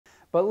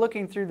But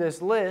looking through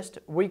this list,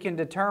 we can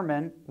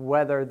determine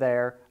whether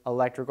they're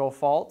electrical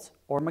faults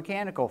or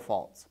mechanical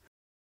faults.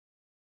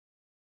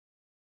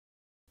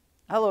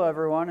 Hello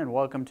everyone and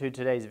welcome to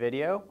today's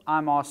video.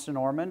 I'm Austin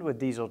Ormond with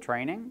Diesel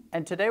Training,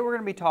 and today we're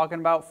going to be talking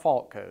about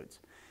fault codes.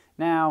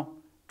 Now,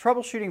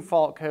 troubleshooting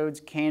fault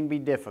codes can be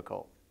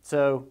difficult.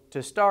 So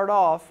to start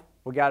off,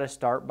 we got to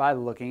start by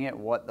looking at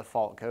what the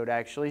fault code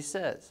actually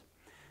says.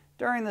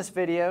 During this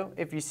video,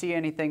 if you see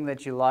anything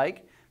that you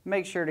like,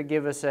 make sure to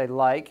give us a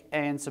like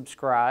and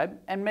subscribe,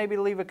 and maybe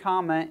leave a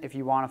comment if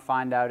you want to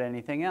find out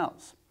anything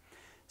else.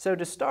 So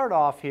to start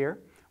off here,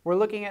 we're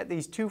looking at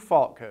these two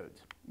fault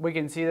codes. We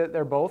can see that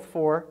they're both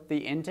for the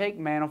intake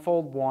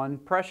manifold 1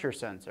 pressure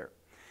sensor.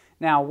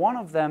 Now, one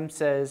of them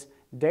says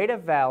data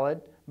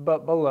valid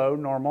but below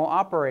normal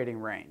operating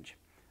range.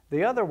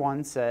 The other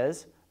one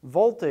says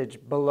voltage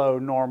below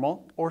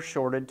normal or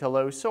shorted to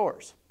low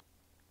source.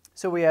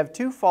 So we have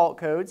two fault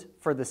codes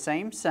for the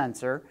same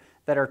sensor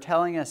that are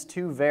telling us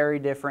two very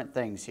different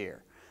things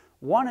here.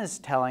 One is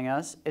telling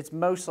us it's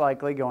most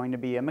likely going to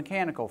be a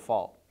mechanical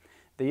fault.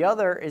 The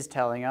other is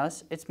telling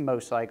us it's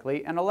most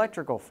likely an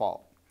electrical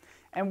fault.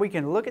 And we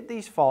can look at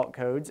these fault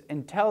codes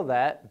and tell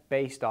that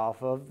based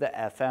off of the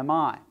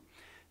FMI.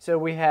 So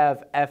we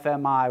have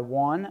FMI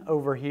 1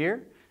 over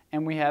here,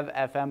 and we have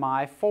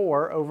FMI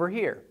 4 over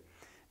here.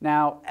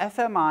 Now,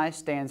 FMI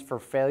stands for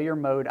Failure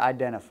Mode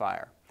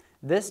Identifier.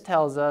 This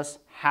tells us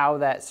how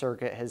that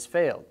circuit has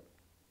failed.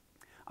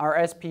 Our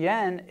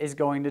SPN is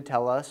going to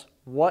tell us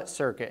what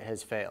circuit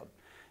has failed.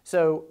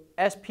 So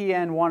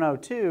SPN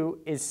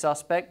 102 is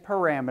suspect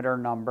parameter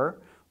number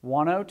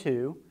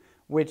 102,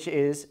 which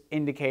is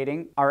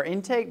indicating our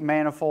intake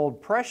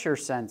manifold pressure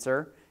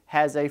sensor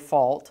has a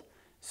fault,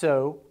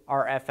 so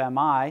our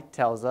FMI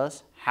tells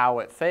us how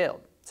it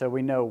failed. So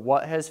we know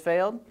what has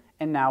failed,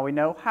 and now we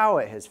know how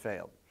it has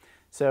failed.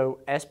 So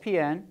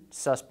SPN,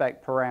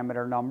 suspect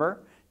parameter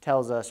number,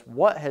 tells us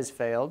what has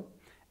failed.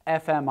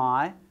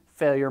 FMI,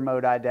 Failure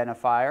Mode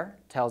Identifier,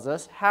 tells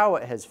us how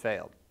it has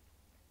failed.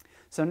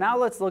 So now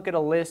let's look at a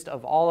list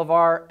of all of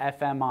our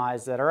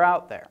FMIs that are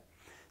out there.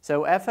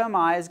 So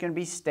FMI is going to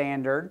be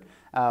standard.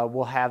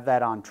 We'll have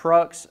that on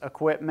trucks,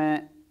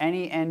 equipment,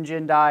 any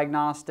engine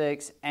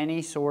diagnostics,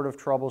 any sort of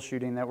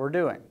troubleshooting that we're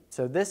doing.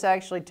 So this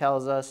actually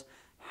tells us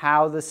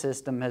how the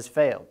system has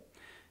failed.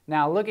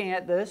 Now looking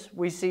at this,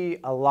 we see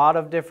a lot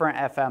of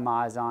different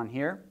FMIs on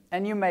here,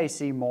 and you may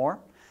see more.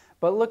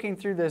 But looking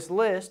through this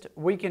list,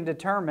 we can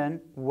determine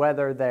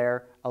whether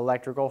they're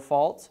electrical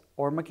faults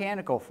or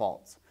mechanical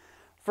faults.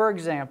 For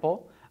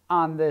example,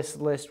 on this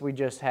list we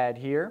just had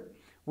here,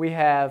 we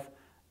have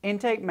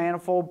intake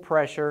manifold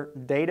pressure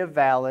data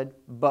valid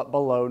but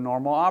below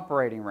normal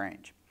operating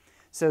range.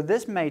 So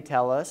this may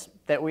tell us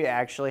that we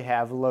actually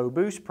have low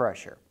boost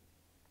pressure.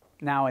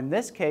 Now in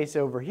this case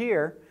over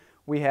here,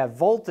 we have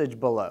voltage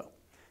below.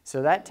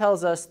 So that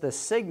tells us the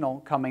signal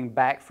coming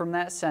back from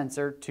that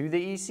sensor to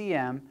the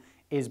ECM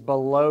is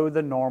below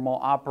the normal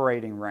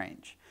operating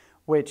range,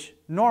 which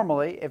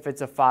normally, if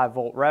it's a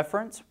 5-volt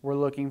reference, we're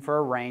looking for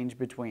a range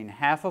between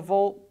 0.5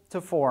 volt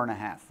to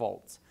 4.5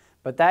 volts.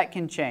 But that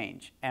can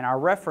change, and our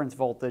reference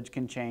voltage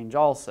can change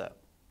also.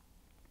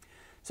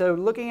 So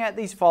looking at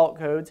these fault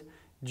codes,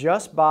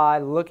 just by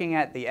looking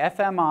at the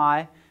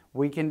FMI,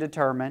 we can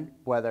determine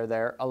whether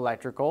they're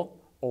electrical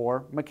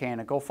or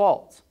mechanical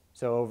faults.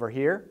 So over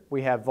here,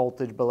 we have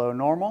voltage below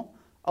normal,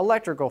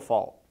 electrical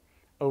fault.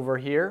 Over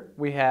here,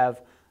 we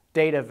have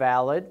data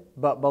valid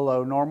but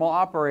below normal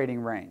operating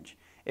range.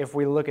 If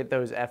we look at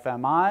those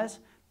FMIs,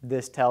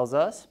 this tells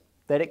us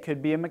that it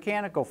could be a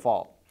mechanical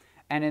fault.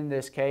 And in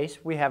this case,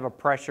 we have a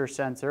pressure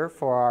sensor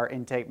for our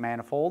intake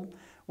manifold,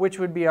 which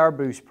would be our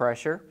boost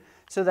pressure.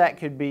 So that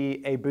could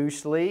be a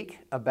boost leak,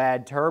 a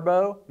bad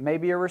turbo,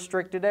 maybe a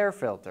restricted air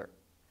filter.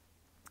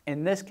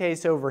 In this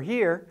case over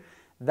here,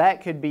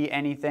 that could be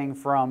anything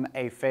from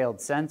a failed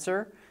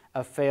sensor,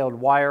 a failed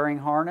wiring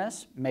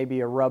harness, maybe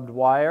a rubbed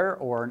wire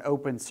or an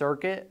open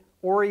circuit,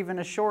 or even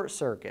a short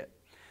circuit.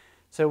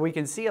 So we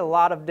can see a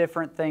lot of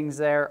different things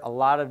there, a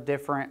lot of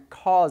different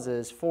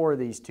causes for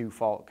these two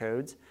fault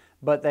codes,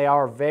 but they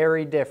are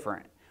very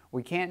different.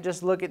 We can't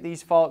just look at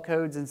these fault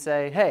codes and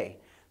say, hey,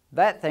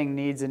 that thing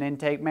needs an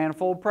intake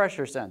manifold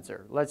pressure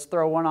sensor. Let's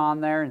throw one on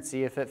there and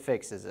see if it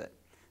fixes it.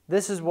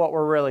 This is what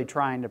we're really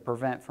trying to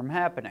prevent from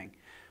happening.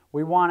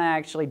 We want to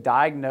actually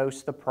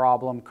diagnose the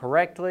problem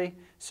correctly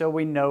so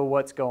we know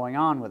what's going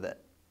on with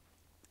it.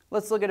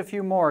 Let's look at a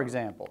few more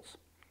examples.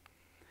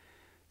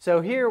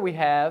 So here we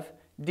have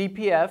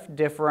DPF,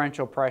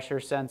 differential pressure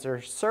sensor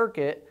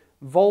circuit,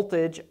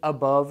 voltage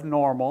above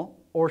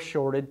normal or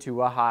shorted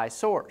to a high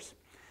source.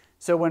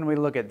 So when we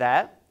look at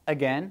that,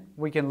 again,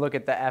 we can look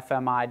at the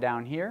FMI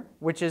down here,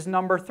 which is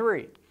number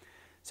 3.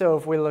 So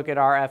if we look at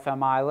our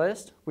FMI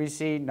list, we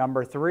see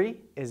number 3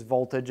 is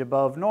voltage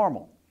above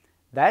normal.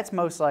 That's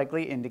most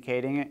likely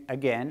indicating,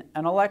 again,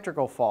 an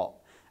electrical fault,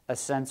 a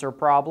sensor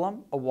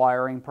problem, a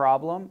wiring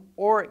problem,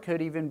 or it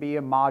could even be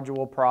a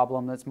module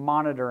problem that's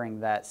monitoring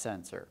that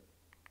sensor.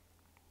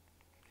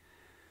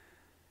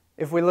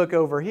 If we look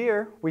over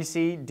here, we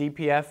see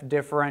DPF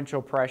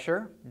differential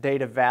pressure,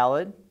 data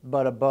valid,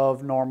 but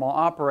above normal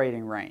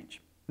operating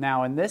range.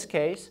 Now in this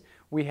case,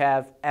 we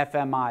have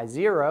FMI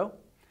 0.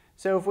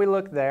 So if we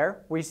look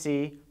there, we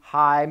see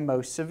high,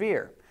 most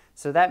severe.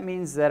 So that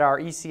means that our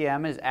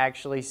ECM is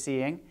actually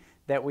seeing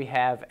that we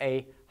have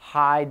a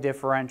high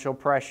differential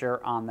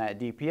pressure on that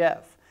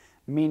DPF,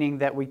 meaning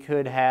that we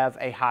could have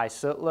a high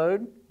soot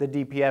load, the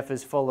DPF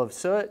is full of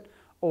soot,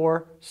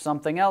 or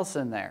something else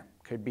in there.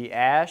 Could be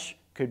ash,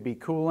 could be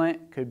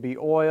coolant, could be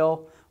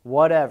oil,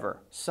 whatever.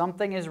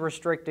 Something is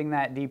restricting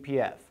that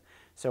DPF.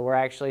 So we're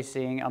actually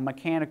seeing a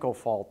mechanical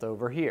fault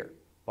over here,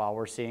 while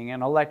we're seeing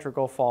an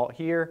electrical fault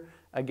here.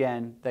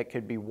 Again, that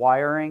could be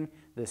wiring,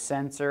 the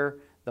sensor,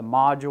 the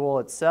module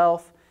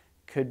itself,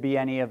 could be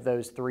any of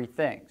those three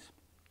things.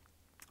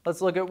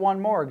 Let's look at one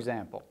more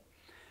example.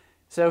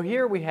 So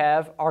here we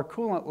have our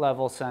coolant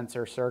level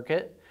sensor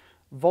circuit,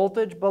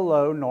 voltage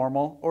below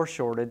normal or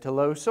shorted to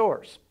low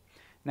source.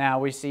 Now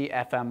we see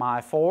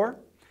FMI 4.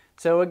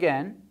 So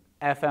again,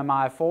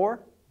 FMI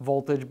 4,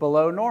 voltage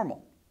below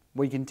normal.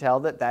 We can tell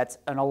that that's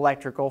an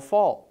electrical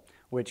fault,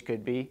 which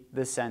could be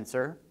the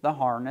sensor, the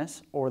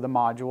harness, or the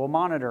module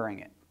monitoring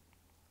it.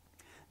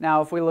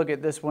 Now if we look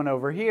at this one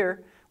over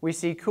here, we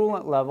see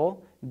coolant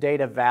level,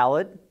 data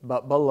valid,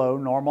 but below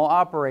normal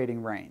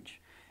operating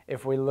range.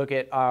 If we look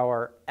at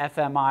our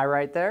FMI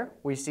right there,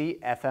 we see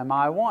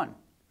FMI 1.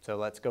 So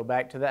let's go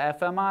back to the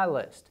FMI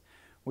list.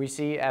 We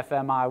see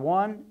FMI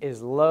 1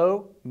 is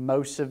low,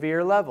 most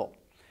severe level.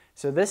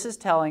 So this is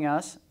telling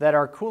us that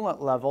our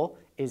coolant level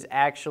is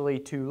actually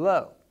too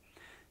low.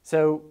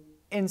 So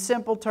in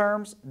simple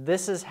terms,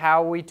 this is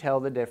how we tell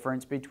the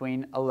difference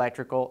between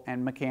electrical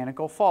and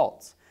mechanical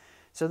faults.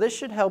 So this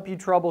should help you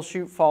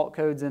troubleshoot fault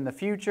codes in the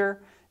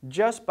future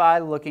just by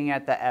looking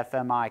at the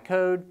FMI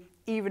code.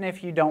 Even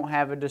if you don't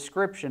have a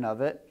description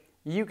of it,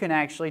 you can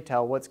actually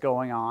tell what's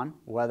going on,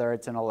 whether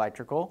it's an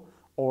electrical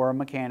or a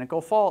mechanical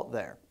fault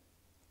there.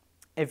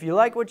 If you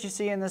like what you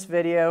see in this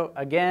video,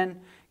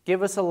 again,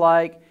 give us a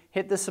like,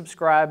 hit the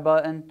subscribe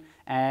button,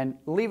 and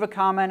leave a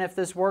comment if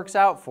this works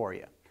out for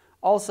you.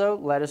 Also,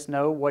 let us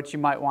know what you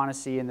might want to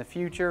see in the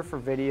future for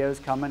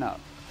videos coming up.